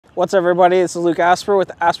What's up, everybody? This is Luke Asper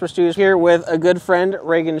with Asper Studios here with a good friend,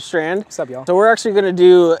 Reagan Strand. What's up, y'all? So we're actually going to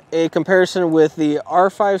do a comparison with the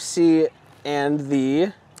R5C and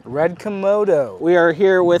the RED Komodo. We are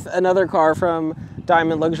here with another car from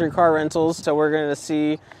Diamond Luxury Car Rentals. So we're going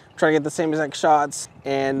to try to get the same exact shots,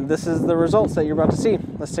 and this is the results that you're about to see.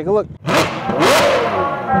 Let's take a look.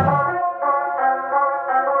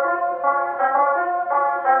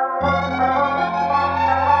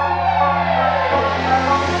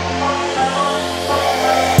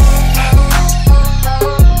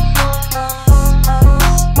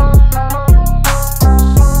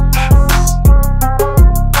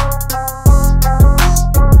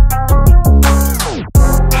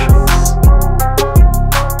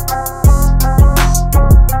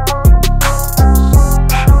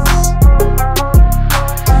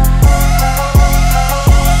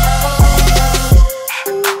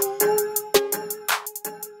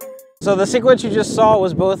 So the sequence you just saw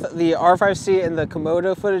was both the R5C and the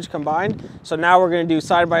Komodo footage combined. So now we're going to do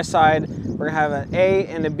side by side. We're going to have an A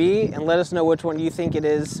and a B, and let us know which one you think it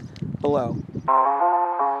is below.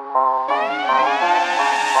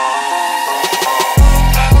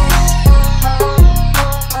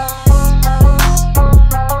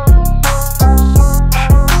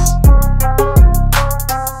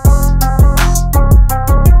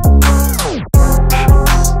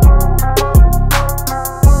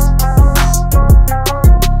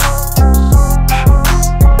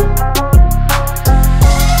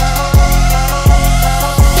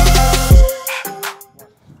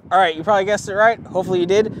 All right, you probably guessed it right. Hopefully you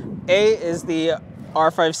did. A is the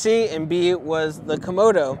R5C and B was the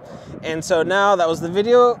Komodo. And so now that was the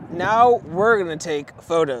video. Now we're gonna take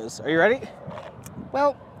photos. Are you ready?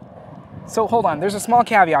 Well, so hold on. There's a small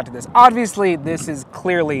caveat to this. Obviously, this is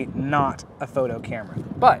clearly not a photo camera.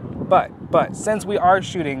 But since we are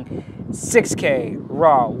shooting 6K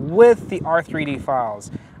RAW with the R3D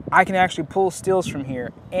files, I can actually pull stills from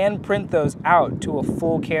here and print those out to a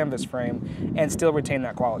full canvas frame and still retain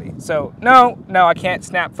that quality. So no, I can't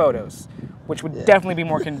snap photos, which would definitely be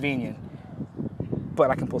more convenient,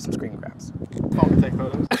 but I can pull some screen grabs. Phone can take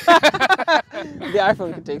photos. The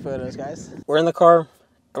iPhone can take photos, guys. We're in the car,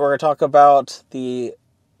 and we're gonna talk about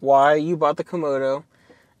why you bought the Komodo,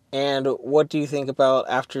 and what do you think about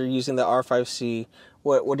after using the R5C.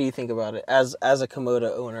 What do you think about it as a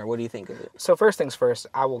Komodo owner? What do you think of it? So first things first,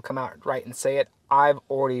 I will come out right and say it. I've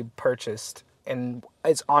already purchased and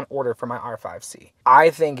it's on order for my R5C. I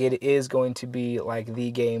think it is going to be like the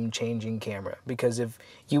game-changing camera, because if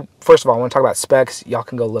you, first of all, I want to talk about specs. Y'all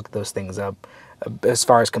can go look those things up as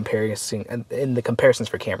far as comparison in the comparisons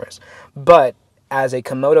for cameras. But as a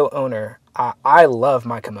Komodo owner, I love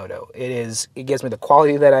my Komodo. It gives me the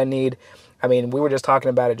quality that I need. I mean, we were just talking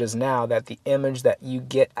about it just now, that the image that you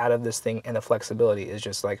get out of this thing and the flexibility is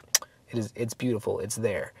just like, it's beautiful. It's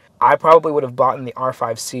there. I probably would have bought the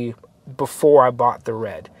R5C before I bought the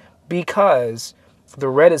RED, because the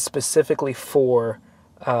RED is specifically for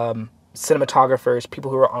cinematographers, people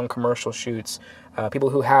who are on commercial shoots, people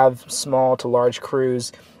who have small to large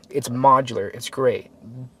crews. It's modular. It's great.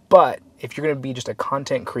 But if you're going to be just a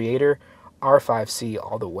content creator, R5C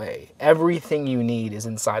all the way. Everything you need is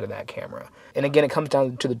inside of that camera. And again, it comes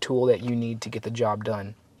down to the tool that you need to get the job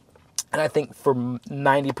done. And I think for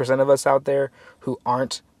 90% of us out there who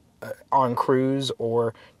aren't on crews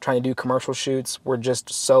or trying to do commercial shoots, we're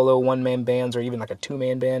just solo one-man bands or even like a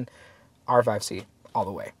two-man band, R5C all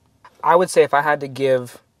the way. I would say if I had to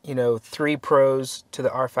give, 3 pros to the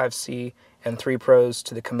R5C and 3 pros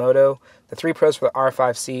to the Komodo, the 3 pros for the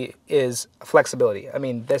R5C is flexibility. I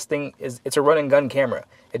mean, this thing it's a run and gun camera.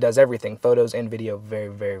 It does everything, photos and video, very,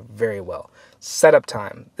 very, very well. Setup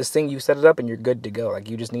time. This thing, you set it up and you're good to go. Like,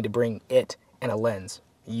 you just need to bring it and a lens.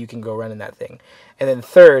 You can go running that thing. And then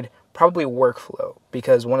third, probably workflow,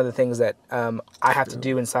 because one of the things that I have to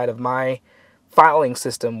do inside of my filing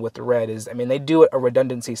system with the RED is, I mean, they do a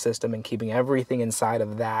redundancy system and keeping everything inside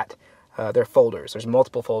of that. Their folders. There's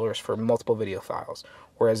multiple folders for multiple video files.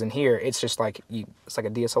 Whereas in here, it's just like it's like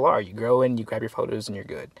a DSLR. You go in, you grab your photos, and you're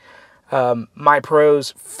good. My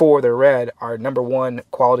pros for the RED are, number 1,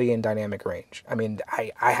 quality and dynamic range. I mean,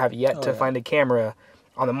 I have yet to find a camera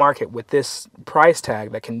on the market with this price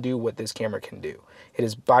tag that can do what this camera can do. It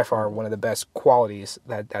is by far one of the best qualities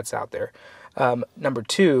that's out there. Number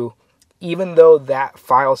 2, even though that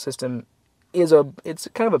file system it's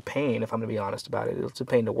kind of a pain, if I'm going to be honest about it. It's a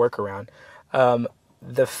pain to work around.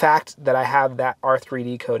 The fact that I have that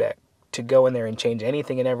R3D codec to go in there and change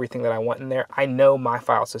anything and everything that I want in there, I know my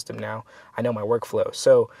file system now. I know my workflow.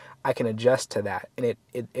 So I can adjust to that. And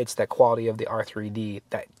it's that quality of the R3D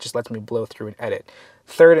that just lets me blow through and edit.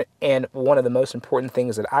 Third, and one of the most important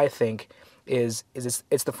things that I think is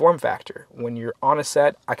it's the form factor. When you're on a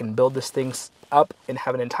set, I can build this thing up and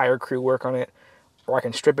have an entire crew work on it, or I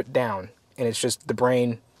can strip it down and it's just the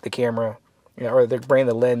brain, the camera, or the brain,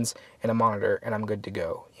 the lens, and a monitor, and I'm good to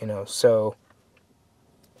go. So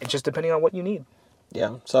it's just depending on what you need.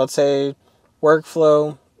 Yeah. So I'd say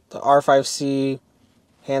workflow, the R5C,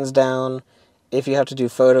 hands down. If you have to do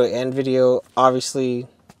photo and video, obviously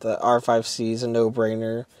the R5C is a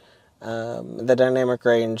no-brainer. The dynamic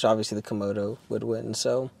range, obviously the Komodo would win.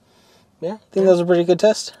 So, yeah, I think that was a pretty good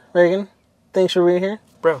test. Reagan, thanks for being here.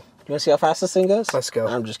 Bro, you want to see how fast this thing goes? Let's go.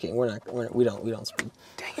 I'm just kidding. We don't speed.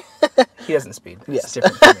 Dang it. He doesn't speed. Yes. It's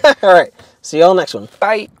different from me. All right. See y'all next one.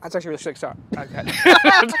 Bye. That's actually a really sick shot. I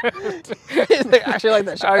actually like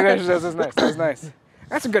that shot. That was nice. That was nice.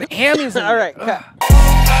 That's some good hammies. All right. Cut.